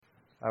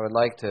I would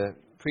like to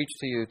preach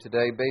to you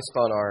today based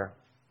on our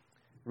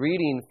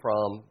reading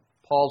from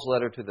Paul's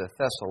letter to the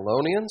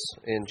Thessalonians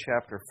in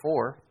chapter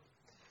 4.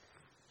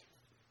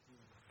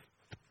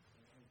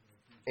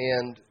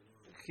 And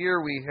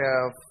here we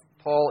have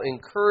Paul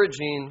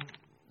encouraging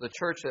the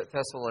church at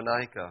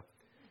Thessalonica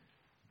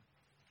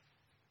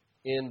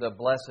in the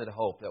blessed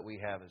hope that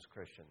we have as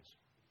Christians.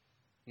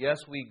 Yes,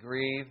 we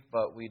grieve,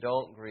 but we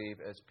don't grieve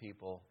as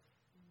people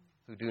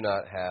who do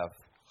not have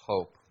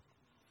hope.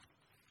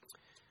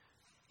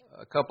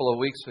 A couple of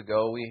weeks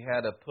ago, we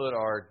had to put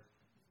our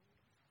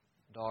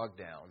dog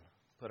down,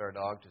 put our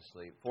dog to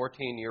sleep.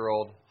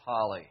 14-year-old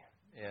Holly,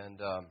 and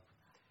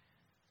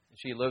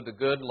she lived a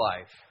good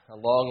life, a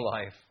long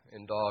life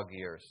in dog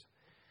years.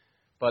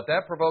 But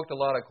that provoked a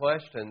lot of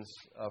questions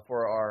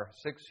for our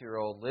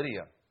 6-year-old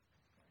Lydia.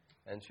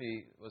 And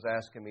she was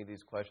asking me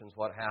these questions.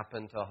 What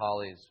happened to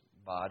Holly's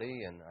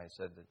body? And I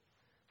said that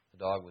the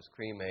dog was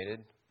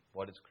cremated.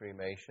 What is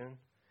cremation?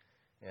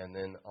 And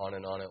then on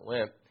it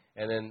went.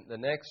 And then the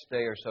next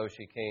day or so,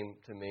 she came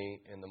to me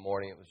in the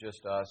morning. It was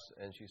just us.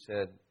 And she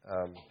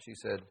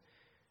said,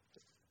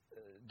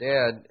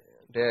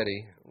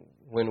 Daddy,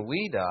 when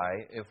we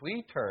die, if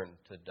we turn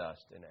to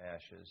dust and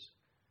ashes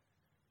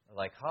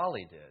like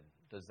Holly did,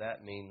 does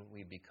that mean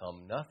we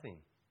become nothing?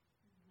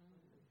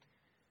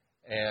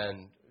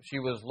 And she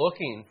was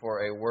looking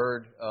for a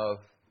word of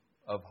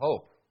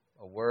hope,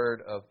 a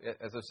word of,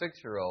 as a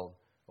 6-year-old,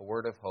 a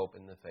word of hope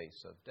in the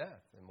face of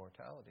death and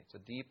mortality. It's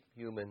a deep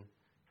human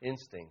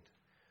instinct.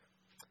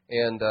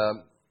 And,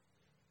 of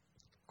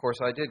course,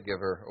 I did give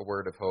her a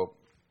word of hope.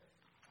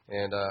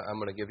 And I'm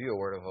going to give you a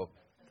word of hope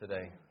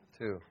today,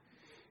 too.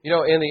 You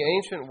know, in the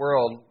ancient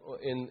world,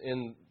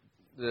 in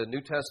the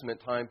New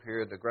Testament time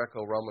period, the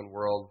Greco-Roman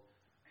world,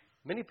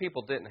 many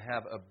people didn't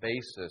have a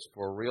basis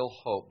for real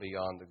hope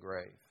beyond the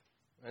grave.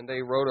 And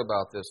they wrote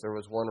about this. There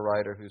was one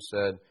writer who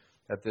said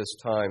at this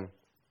time,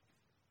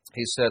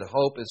 he said,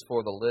 hope is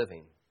for the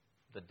living.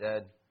 The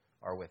dead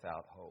are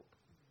without hope.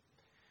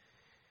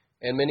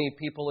 And many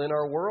people in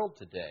our world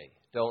today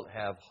don't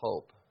have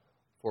hope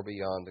for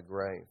beyond the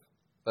grave.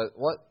 But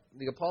what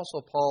the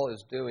Apostle Paul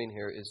is doing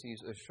here is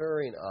he's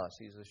assuring us,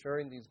 he's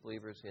assuring these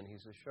believers, and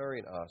he's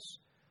assuring us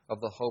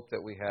of the hope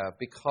that we have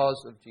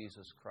because of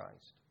Jesus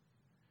Christ.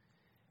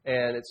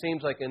 And it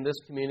seems like in this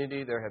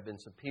community there have been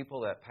some people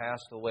that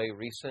passed away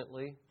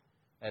recently,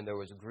 and there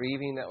was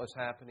grieving that was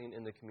happening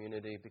in the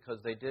community because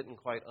they didn't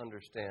quite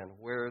understand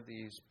where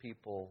these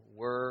people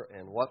were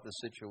and what the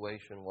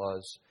situation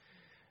was.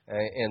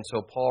 And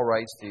so Paul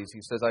writes these.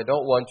 He says, I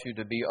don't want you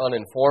to be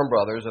uninformed,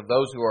 brothers, of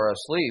those who are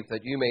asleep,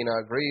 that you may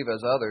not grieve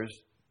as others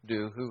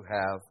do who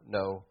have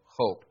no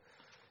hope.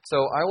 So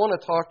I want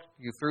to talk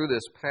you through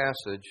this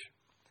passage.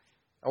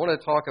 I want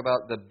to talk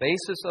about the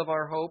basis of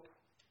our hope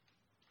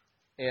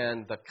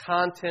and the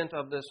content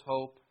of this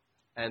hope,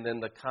 and then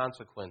the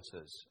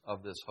consequences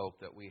of this hope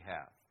that we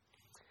have,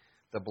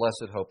 the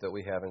blessed hope that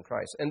we have in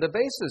Christ. And the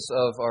basis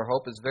of our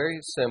hope is very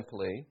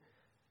simply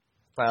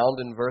found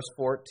in verse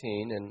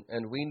 14,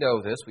 and we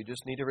know this, we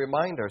just need to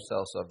remind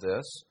ourselves of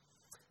this.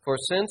 For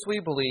since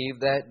we believe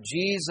that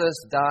Jesus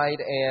died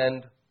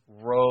and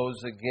rose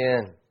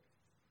again,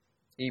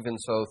 even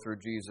so through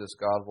Jesus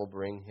God will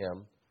bring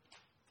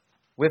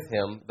with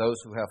him those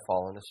who have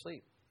fallen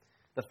asleep.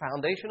 The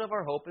foundation of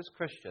our hope as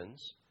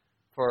Christians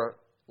for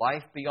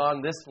life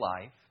beyond this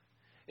life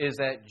is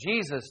that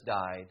Jesus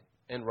died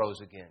and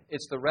rose again.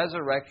 It's the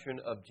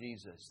resurrection of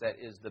Jesus that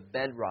is the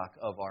bedrock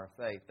of our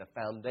faith, the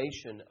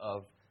foundation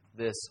of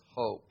this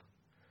hope.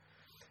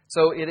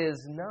 So it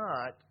is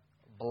not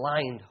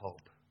blind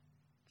hope.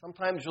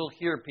 Sometimes you'll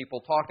hear people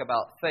talk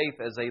about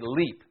faith as a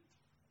leap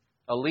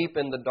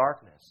in the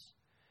darkness,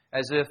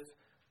 as if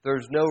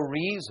there's no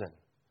reason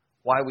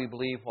why we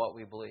believe what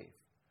we believe.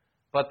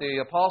 But the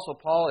Apostle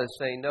Paul is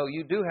saying, no,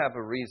 you do have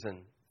a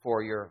reason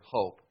for your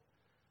hope,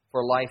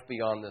 for life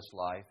beyond this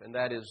life, and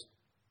that is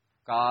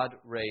God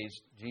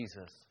raised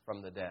Jesus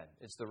from the dead.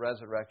 It's the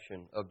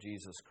resurrection of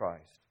Jesus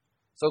Christ.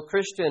 So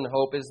Christian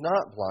hope is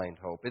not blind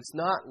hope. It's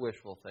not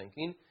wishful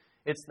thinking.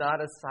 It's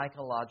not a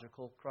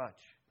psychological crutch.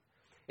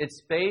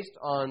 It's based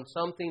on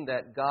something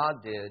that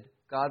God did,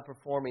 God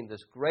performing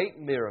this great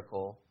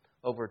miracle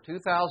over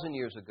 2,000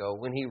 years ago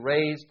when He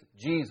raised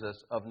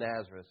Jesus of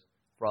Nazareth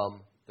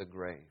from the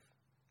grave.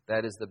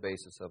 That is the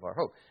basis of our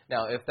hope.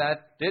 Now, if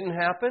that didn't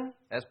happen,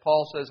 as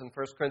Paul says in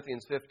 1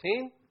 Corinthians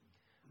 15,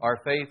 our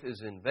faith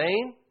is in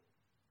vain.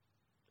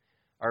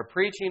 Our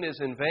preaching is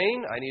in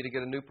vain. I need to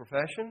get a new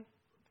profession.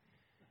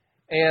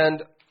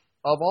 And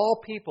of all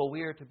people,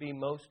 we are to be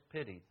most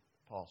pitied,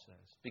 Paul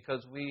says,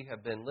 because we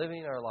have been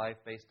living our life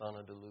based on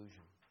a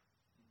delusion.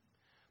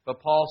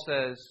 But Paul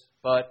says,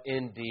 but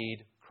indeed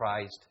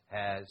Christ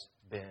has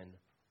been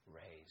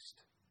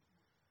raised.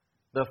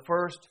 The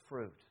first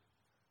fruit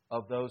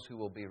of those who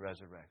will be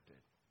resurrected.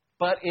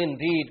 But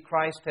indeed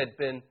Christ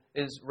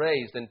is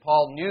raised. And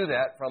Paul knew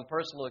that from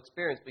personal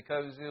experience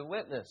because he was a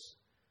witness.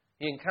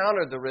 He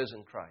encountered the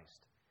risen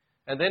Christ.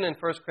 And then in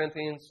 1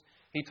 Corinthians,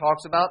 he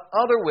talks about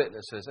other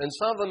witnesses. And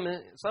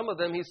some of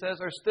them, he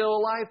says, are still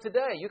alive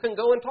today. You can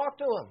go and talk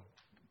to them.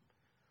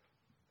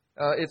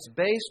 It's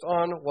based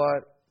on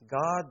what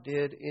God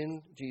did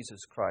in Jesus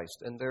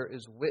Christ, and there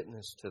is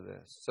witness to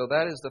this. So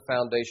that is the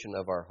foundation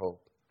of our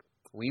hope.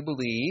 We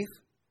believe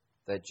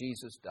that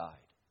Jesus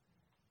died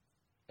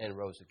and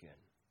rose again.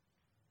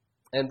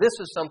 And this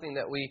is something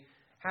that we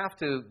have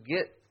to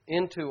get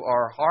into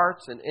our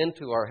hearts and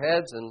into our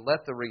heads and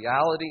let the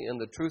reality and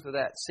the truth of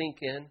that sink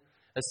in,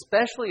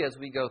 especially as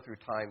we go through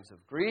times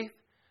of grief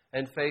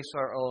and face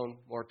our own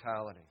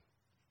mortality.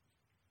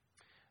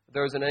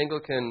 There was an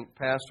Anglican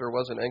pastor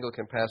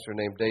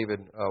named David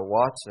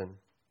Watson.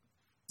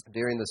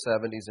 During the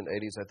 70s and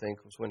 80s, I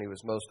think, was when he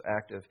was most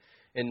active.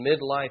 In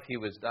midlife, he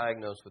was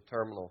diagnosed with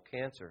terminal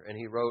cancer, and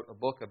he wrote a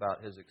book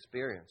about his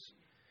experience.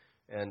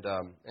 And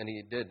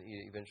he did.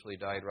 He eventually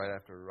died right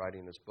after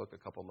writing this book. A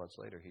couple months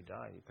later, he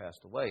died. He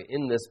passed away.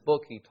 In this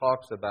book, he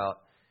talks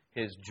about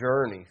his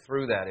journey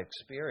through that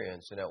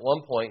experience. And at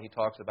one point, he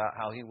talks about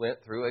how he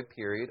went through a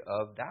period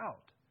of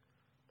doubt,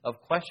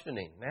 of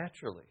questioning,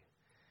 naturally.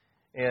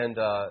 And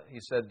he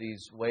said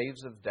these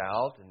waves of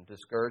doubt and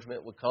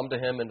discouragement would come to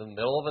him in the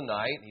middle of the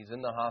night. He's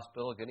in the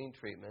hospital getting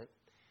treatment.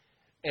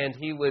 And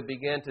he would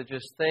begin to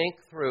just think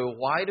through,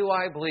 why do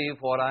I believe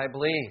what I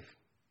believe?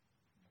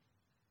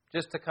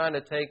 Just to kind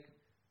of take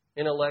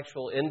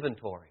intellectual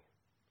inventory.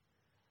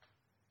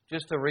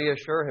 Just to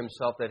reassure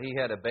himself that he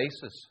had a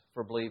basis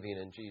for believing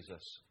in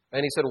Jesus.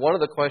 And he said one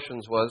of the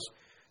questions was,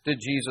 did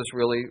Jesus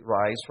really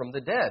rise from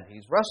the dead?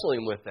 He's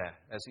wrestling with that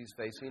as he's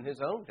facing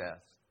his own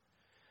death.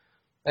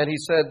 And he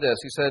said this,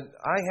 he said,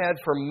 I had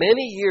for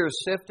many years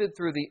sifted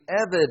through the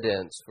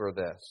evidence for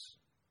this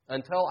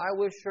until I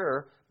was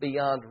sure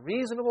beyond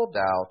reasonable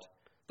doubt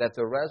that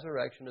the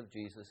resurrection of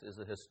Jesus is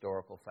a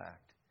historical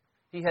fact.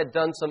 He had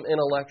done some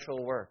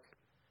intellectual work,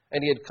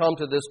 and he had come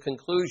to this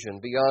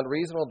conclusion beyond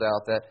reasonable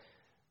doubt that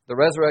the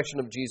resurrection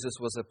of Jesus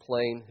was a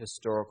plain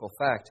historical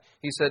fact.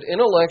 He said,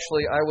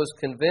 intellectually, I was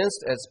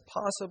convinced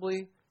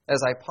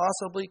as I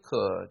possibly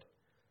could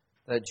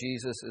that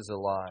Jesus is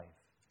alive,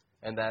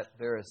 and that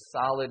there is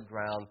solid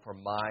ground for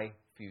my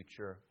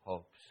future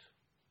hopes.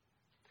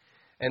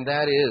 And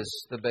that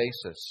is the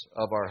basis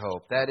of our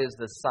hope. That is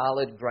the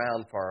solid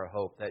ground for our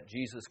hope, that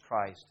Jesus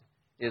Christ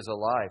is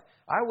alive.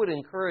 I would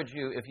encourage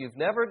you, if you've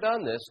never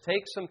done this,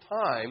 take some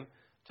time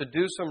to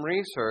do some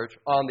research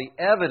on the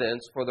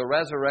evidence for the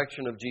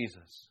resurrection of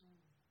Jesus.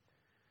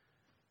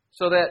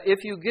 So that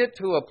if you get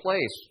to a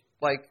place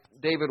like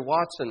David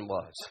Watson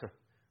was,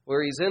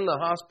 where he's in the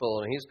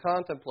hospital and he's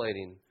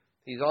contemplating,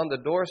 he's on the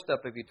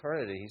doorstep of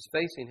eternity. He's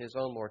facing his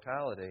own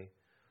mortality.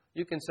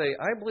 You can say,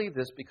 I believe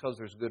this because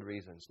there's good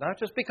reasons. Not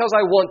just because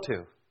I want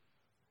to,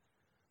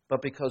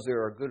 but because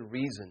there are good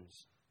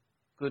reasons,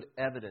 good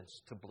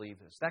evidence to believe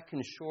this. That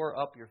can shore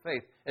up your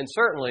faith. And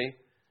certainly,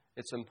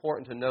 it's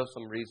important to know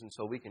some reasons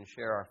so we can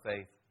share our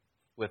faith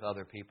with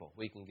other people.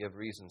 We can give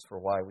reasons for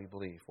why we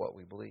believe what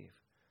we believe.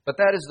 But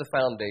that is the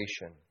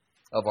foundation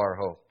of our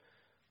hope.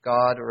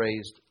 God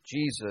raised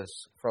Jesus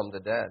from the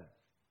dead.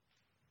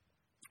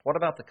 What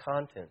about the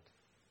content?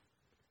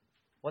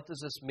 What does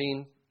this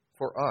mean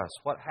for us?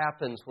 What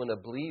happens when a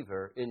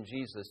believer in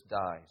Jesus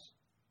dies?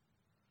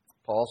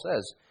 Paul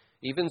says,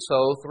 even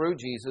so, through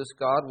Jesus,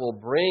 God will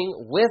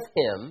bring with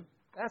Him,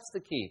 that's the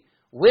key,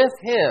 with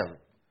Him,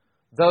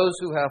 those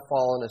who have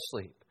fallen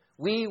asleep.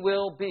 We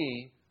will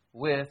be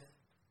with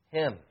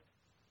Him.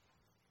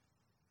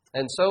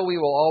 And so we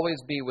will always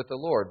be with the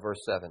Lord, verse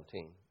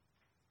 17.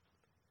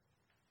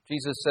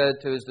 Jesus said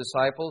to His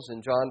disciples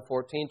in John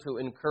 14 to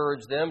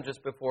encourage them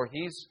just before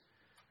He's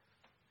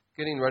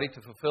getting ready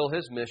to fulfill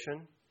His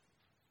mission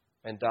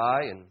and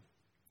die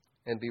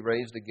and be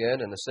raised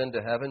again and ascend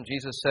to heaven.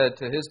 Jesus said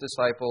to His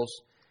disciples,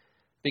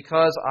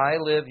 because I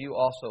live, you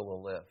also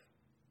will live.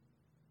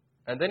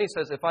 And then He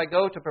says, if I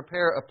go to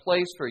prepare a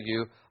place for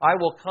you, I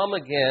will come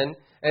again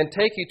and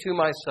take you to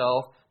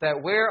myself,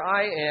 that where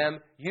I am,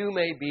 you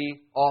may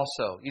be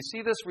also. You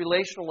see this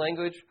relational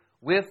language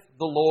with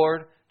the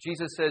Lord?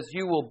 Jesus says,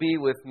 you will be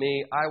with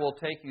me. I will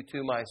take you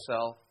to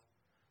myself.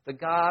 The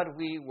God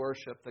we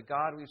worship, the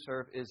God we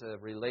serve, is a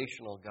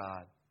relational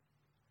God,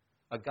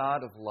 a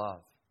God of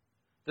love.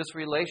 This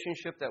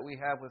relationship that we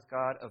have with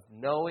God of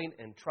knowing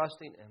and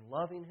trusting and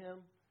loving Him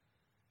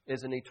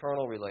is an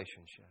eternal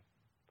relationship.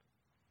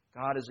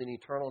 God is an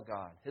eternal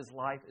God. His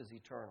life is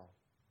eternal.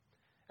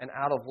 And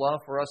out of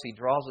love for us, He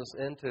draws us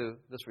into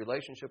this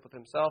relationship with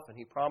Himself, and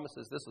He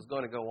promises this is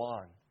going to go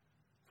on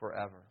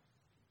forever.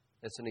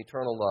 It's an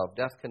eternal love.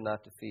 Death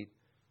cannot defeat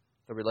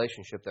the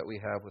relationship that we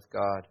have with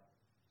God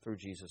through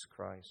Jesus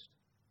Christ.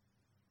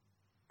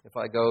 If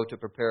I go to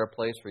prepare a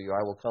place for you,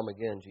 I will come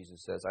again,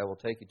 Jesus says. I will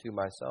take you to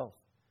myself,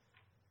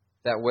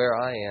 that where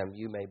I am,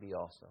 you may be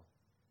also.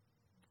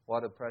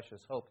 What a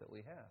precious hope that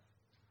we have.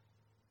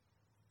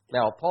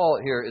 Now, Paul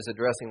here is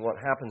addressing what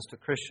happens to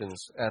Christians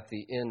at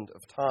the end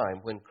of time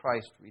when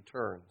Christ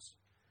returns.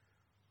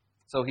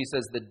 So he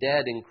says the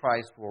dead in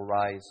Christ will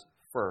rise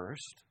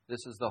first. This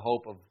is the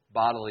hope of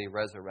bodily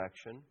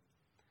resurrection.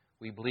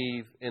 We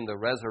believe in the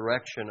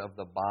resurrection of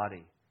the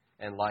body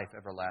and life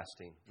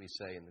everlasting, we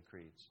say in the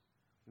creeds.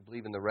 We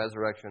believe in the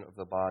resurrection of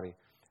the body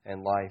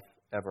and life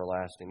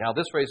everlasting. Now,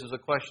 this raises a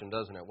question,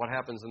 doesn't it? What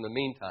happens in the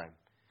meantime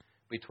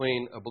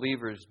between a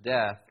believer's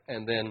death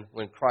and then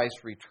when Christ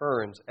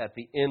returns at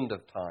the end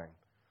of time?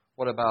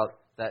 What about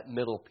that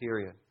middle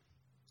period?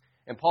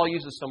 And Paul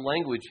uses some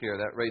language here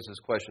that raises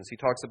questions. He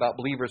talks about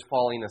believers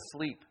falling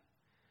asleep.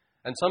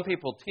 And some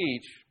people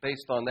teach,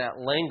 based on that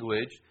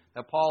language,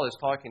 that Paul is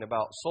talking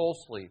about soul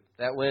sleep.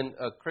 That when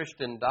a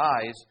Christian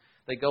dies,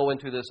 they go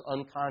into this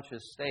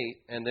unconscious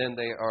state and then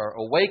they are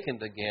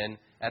awakened again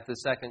at the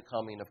second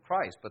coming of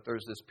Christ. But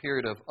there's this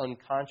period of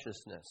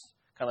unconsciousness,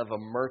 kind of a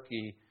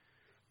murky,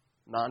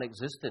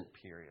 non-existent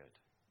period.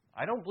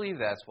 I don't believe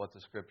that's what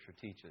the Scripture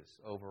teaches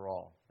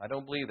overall. I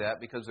don't believe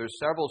that because there's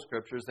several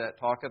Scriptures that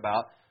talk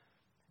about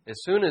as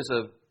soon as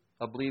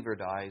a believer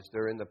dies,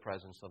 they're in the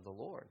presence of the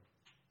Lord.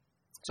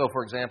 So,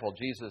 for example,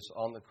 Jesus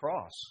on the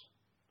cross,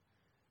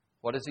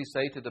 what does He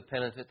say to the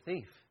penitent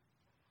thief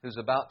who's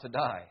about to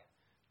die?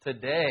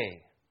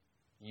 Today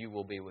you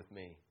will be with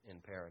me in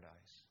paradise.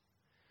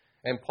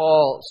 And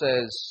Paul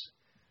says,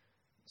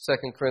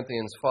 2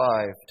 Corinthians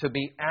 5, to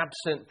be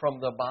absent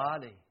from the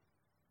body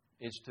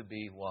is to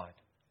be what?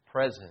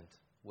 Present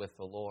with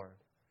the Lord.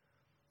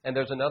 And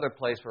there's another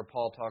place where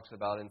Paul talks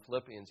about in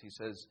Philippians. He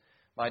says,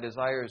 my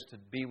desire is to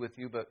be with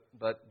you,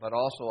 but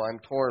also I'm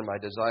torn. My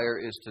desire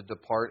is to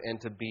depart and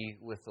to be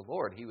with the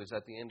Lord. He was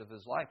at the end of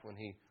his life when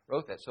he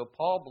wrote that. So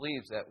Paul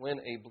believes that when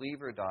a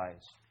believer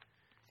dies,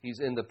 he's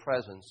in the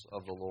presence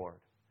of the Lord.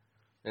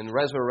 In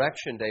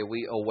Resurrection Day,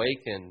 we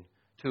awaken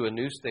to a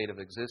new state of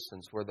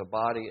existence where the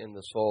body and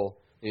the soul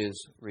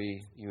is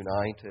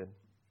reunited.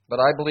 But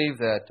I believe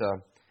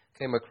that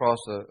came across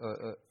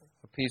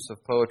a piece of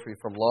poetry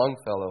from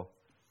Longfellow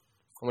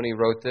when he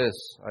wrote this.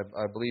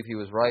 I believe he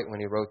was right when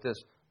he wrote this.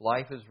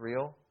 Life is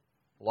real.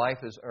 Life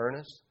is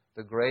earnest.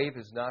 The grave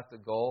is not the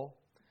goal.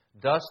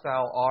 Dust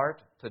thou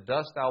art, to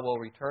dust thou will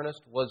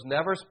returnest, was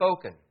never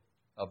spoken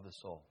of the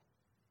soul.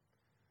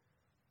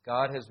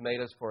 God has made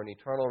us for an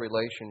eternal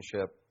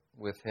relationship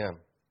with Him.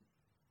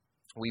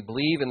 We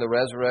believe in the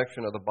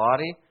resurrection of the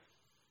body.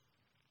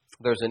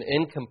 There's an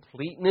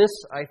incompleteness,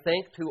 I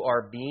think, to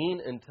our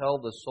being until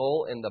the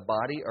soul and the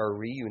body are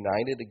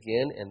reunited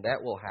again, and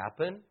that will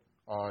happen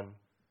on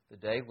the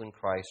day when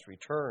Christ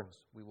returns.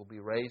 We will be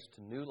raised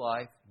to new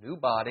life, new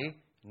body,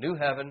 new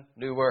heaven,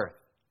 new earth.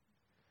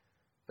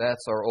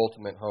 That's our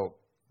ultimate hope.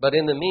 But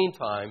in the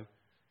meantime,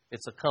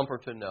 it's a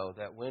comfort to know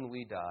that when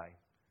we die,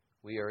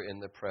 we are in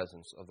the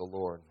presence of the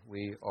Lord.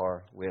 We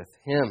are with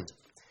Him.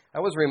 I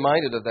was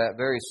reminded of that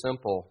very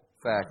simple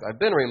fact. I've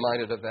been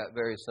reminded of that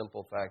very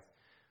simple fact.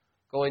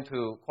 Going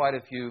to quite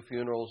a few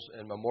funerals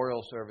and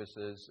memorial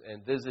services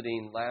and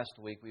visiting last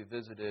week, we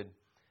visited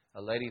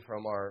a lady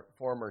from our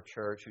former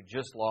church who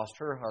just lost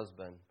her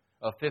husband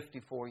of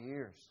 54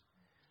 years.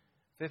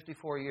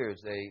 54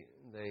 years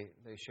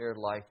they shared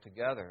life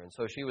together. And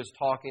so she was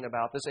talking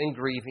about this and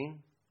grieving,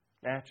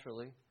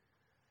 naturally,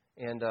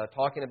 and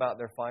talking about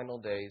their final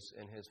days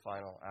and his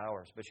final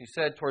hours. But she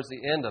said towards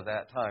the end of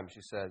that time,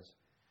 she says,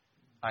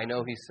 I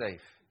know he's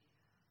safe.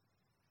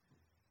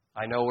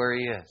 I know where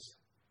he is.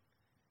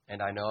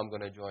 And I know I'm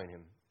going to join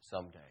him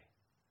someday.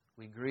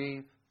 We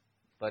grieve,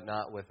 but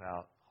not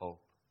without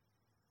hope.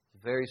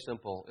 It's a very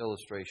simple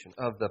illustration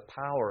of the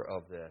power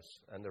of this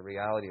and the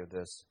reality of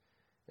this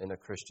in a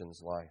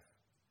Christian's life.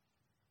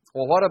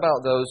 Well, what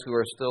about those who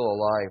are still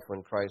alive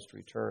when Christ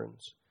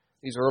returns?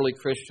 These early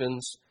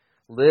Christians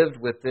lived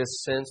with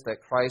this sense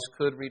that Christ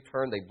could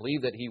return. They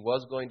believed that He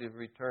was going to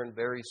return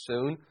very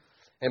soon.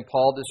 And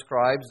Paul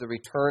describes the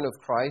return of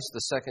Christ,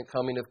 the second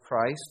coming of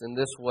Christ, in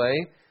this way.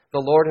 The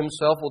Lord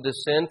Himself will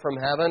descend from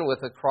heaven with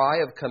a cry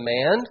of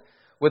command,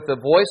 with the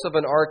voice of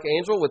an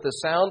archangel, with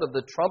the sound of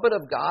the trumpet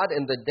of God,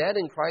 and the dead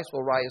in Christ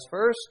will rise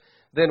first.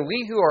 Then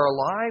we who are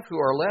alive, who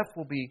are left,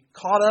 will be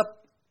caught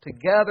up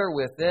together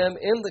with them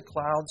in the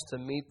clouds to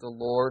meet the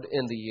Lord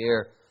in the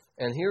air.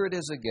 And here it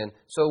is again.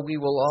 So we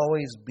will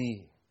always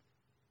be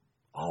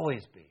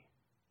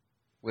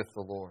with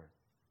the Lord.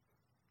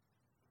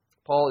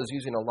 Paul is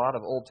using a lot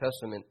of Old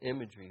Testament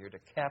imagery here to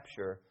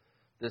capture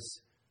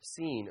this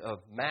scene of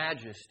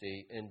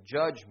majesty and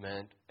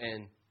judgment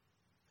and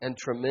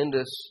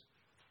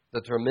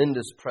the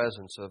tremendous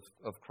presence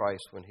of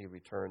Christ when He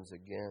returns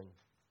again.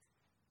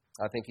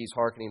 I think he's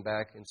hearkening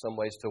back in some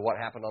ways to what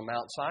happened on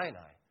Mount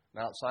Sinai.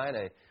 Mount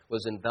Sinai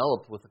was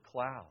enveloped with a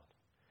cloud.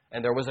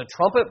 And there was a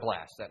trumpet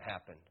blast that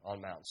happened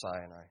on Mount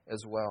Sinai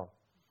as well.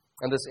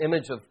 And this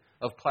image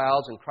of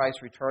clouds and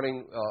Christ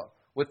returning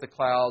with the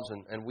clouds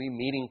and we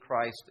meeting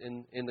Christ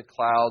in the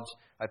clouds,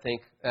 I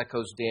think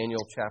echoes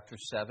Daniel chapter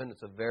 7.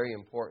 It's a very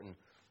important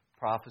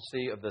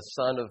prophecy of the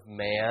Son of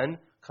Man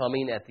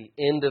coming at the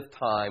end of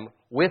time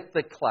with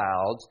the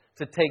clouds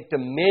to take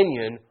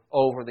dominion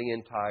over the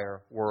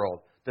entire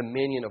world,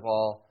 dominion of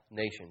all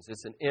nations.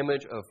 It's an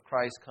image of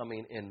Christ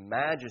coming in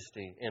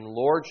majesty, in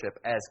lordship,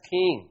 as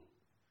King.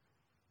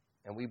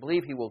 And we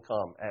believe He will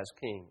come as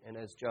King and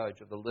as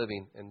Judge of the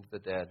living and the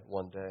dead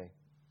one day.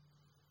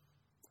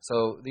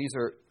 So these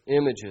are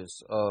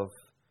images of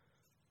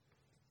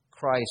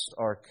Christ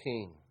our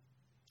King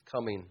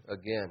coming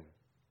again.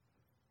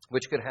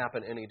 which could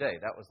happen any day.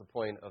 That was the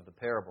point of the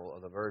parable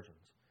of the virgins.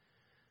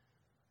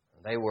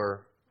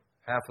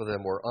 Half of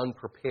them were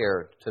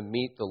unprepared to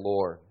meet the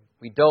Lord.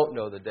 We don't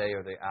know the day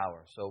or the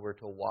hour, so we're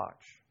to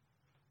watch,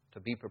 to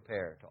be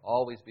prepared, to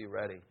always be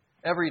ready.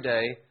 Every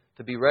day,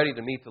 to be ready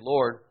to meet the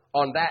Lord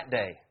on that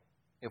day.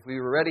 If we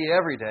were ready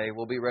every day,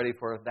 we'll be ready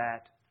for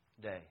that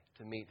day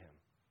to meet Him.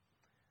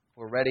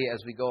 We're ready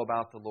as we go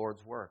about the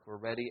Lord's work. We're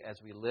ready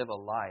as we live a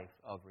life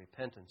of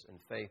repentance and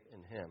faith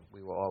in Him.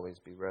 We will always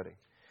be ready.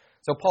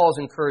 So Paul's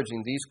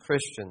encouraging these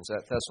Christians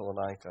at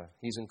Thessalonica.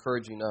 He's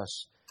encouraging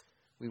us.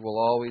 We will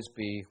always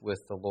be with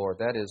the Lord.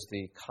 That is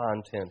the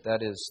content.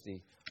 That is the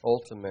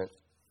ultimate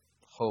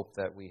hope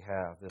that we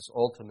have. This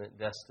ultimate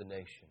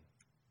destination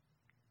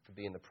to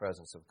be in the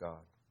presence of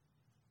God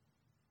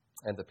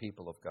and the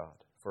people of God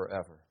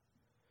forever.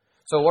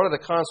 So what are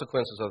the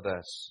consequences of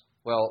this?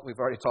 Well, we've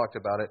already talked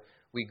about it.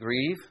 We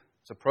grieve.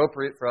 It's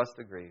appropriate for us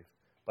to grieve,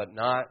 but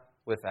not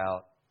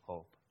without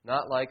hope.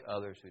 Not like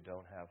others who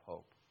don't have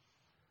hope.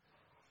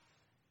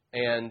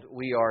 And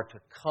we are to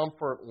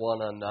comfort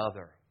one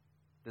another.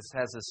 This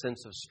has a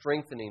sense of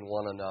strengthening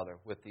one another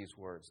with these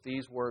words.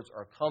 These words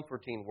are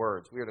comforting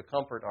words. We are to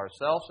comfort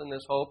ourselves in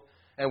this hope,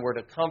 and we're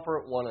to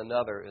comfort one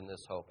another in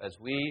this hope. As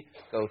we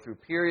go through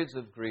periods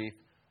of grief,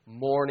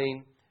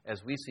 mourning,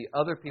 as we see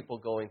other people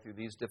going through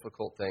these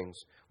difficult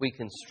things, we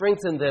can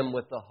strengthen them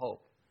with the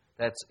hope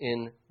that's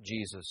in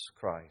Jesus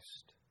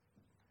Christ.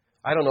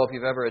 I don't know if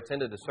you've ever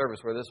attended a service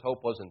where this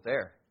hope wasn't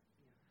there.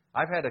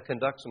 I've had to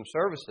conduct some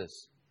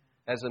services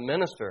as a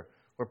minister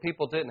where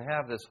people didn't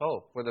have this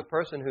hope, where the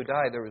person who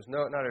died, there was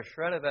not a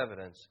shred of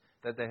evidence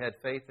that they had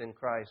faith in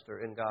Christ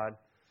or in God,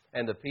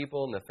 and the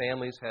people and the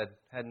families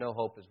had no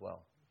hope as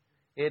well.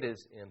 It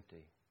is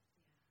empty.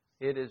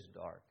 It is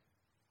dark.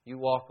 You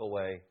walk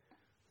away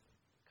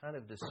kind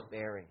of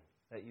despairing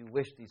that you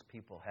wish these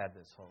people had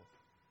this hope.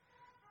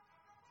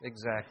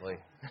 Exactly.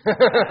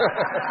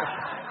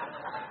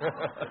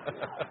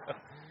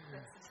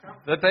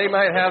 That they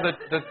might have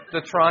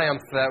the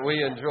triumph that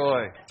we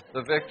enjoy,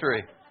 the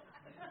victory.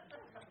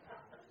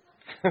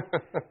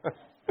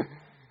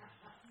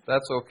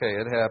 That's okay.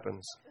 It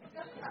happens.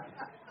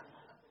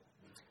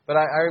 But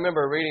I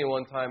remember reading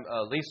one time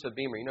Lisa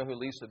Beamer. You know who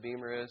Lisa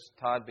Beamer is?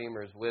 Todd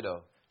Beamer's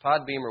widow.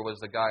 Todd Beamer was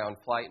the guy on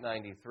Flight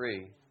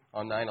 93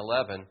 on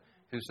 9/11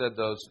 who said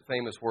those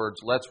famous words,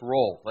 "Let's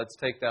roll. Let's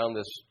take down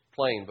this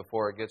plane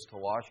before it gets to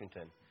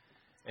Washington."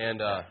 And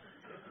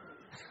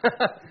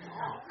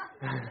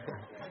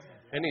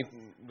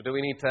do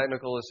we need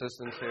technical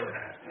assistance here?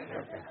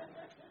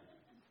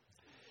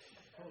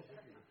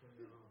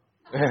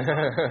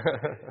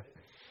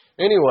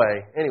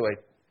 Anyway,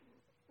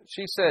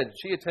 she said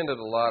she attended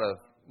a lot of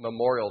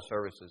memorial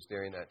services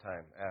during that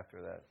time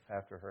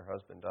after her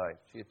husband died.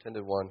 She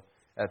attended one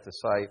at the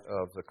site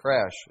of the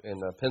crash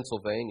in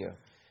Pennsylvania.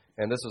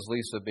 And this is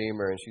Lisa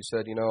Beamer, and she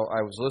said,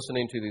 I was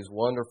listening to these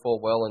wonderful,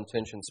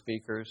 well-intentioned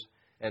speakers,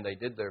 and they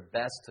did their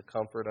best to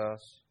comfort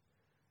us,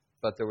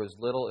 but there was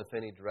little, if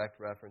any, direct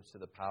reference to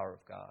the power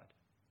of God.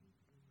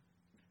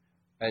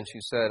 And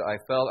she said, I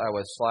felt I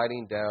was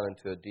sliding down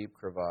into a deep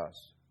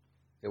crevasse.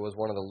 It was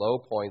one of the low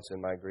points in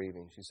my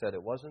grieving. She said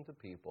it wasn't the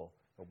people,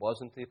 it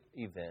wasn't the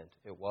event,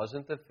 it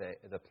wasn't the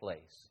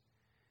place.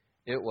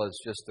 It was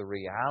just the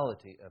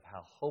reality of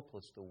how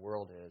hopeless the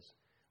world is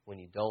when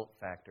you don't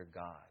factor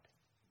God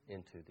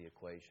into the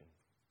equation.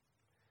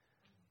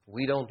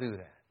 We don't do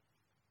that.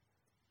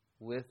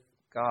 With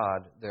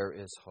God, there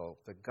is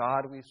hope. The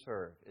God we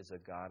serve is a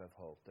God of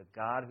hope. The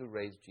God who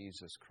raised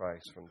Jesus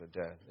Christ from the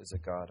dead is a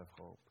God of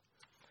hope.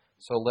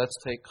 So let's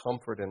take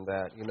comfort in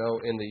that.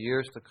 In the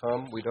years to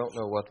come, we don't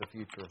know what the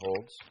future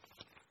holds.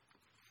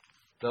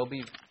 There'll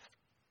be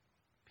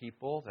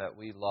people that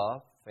we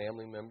love,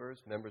 family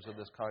members of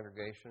this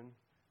congregation,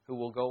 who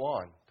will go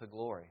on to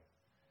glory,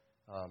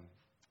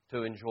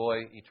 to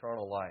enjoy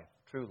eternal life,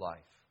 true life.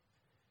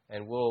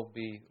 And we'll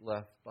be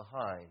left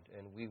behind,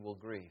 and we will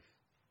grieve,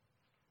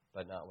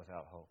 but not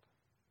without hope,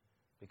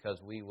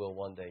 because we will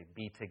one day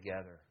be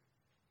together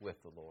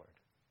with the Lord.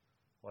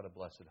 What a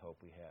blessed hope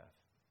we have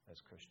as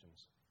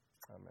Christians.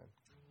 Amen.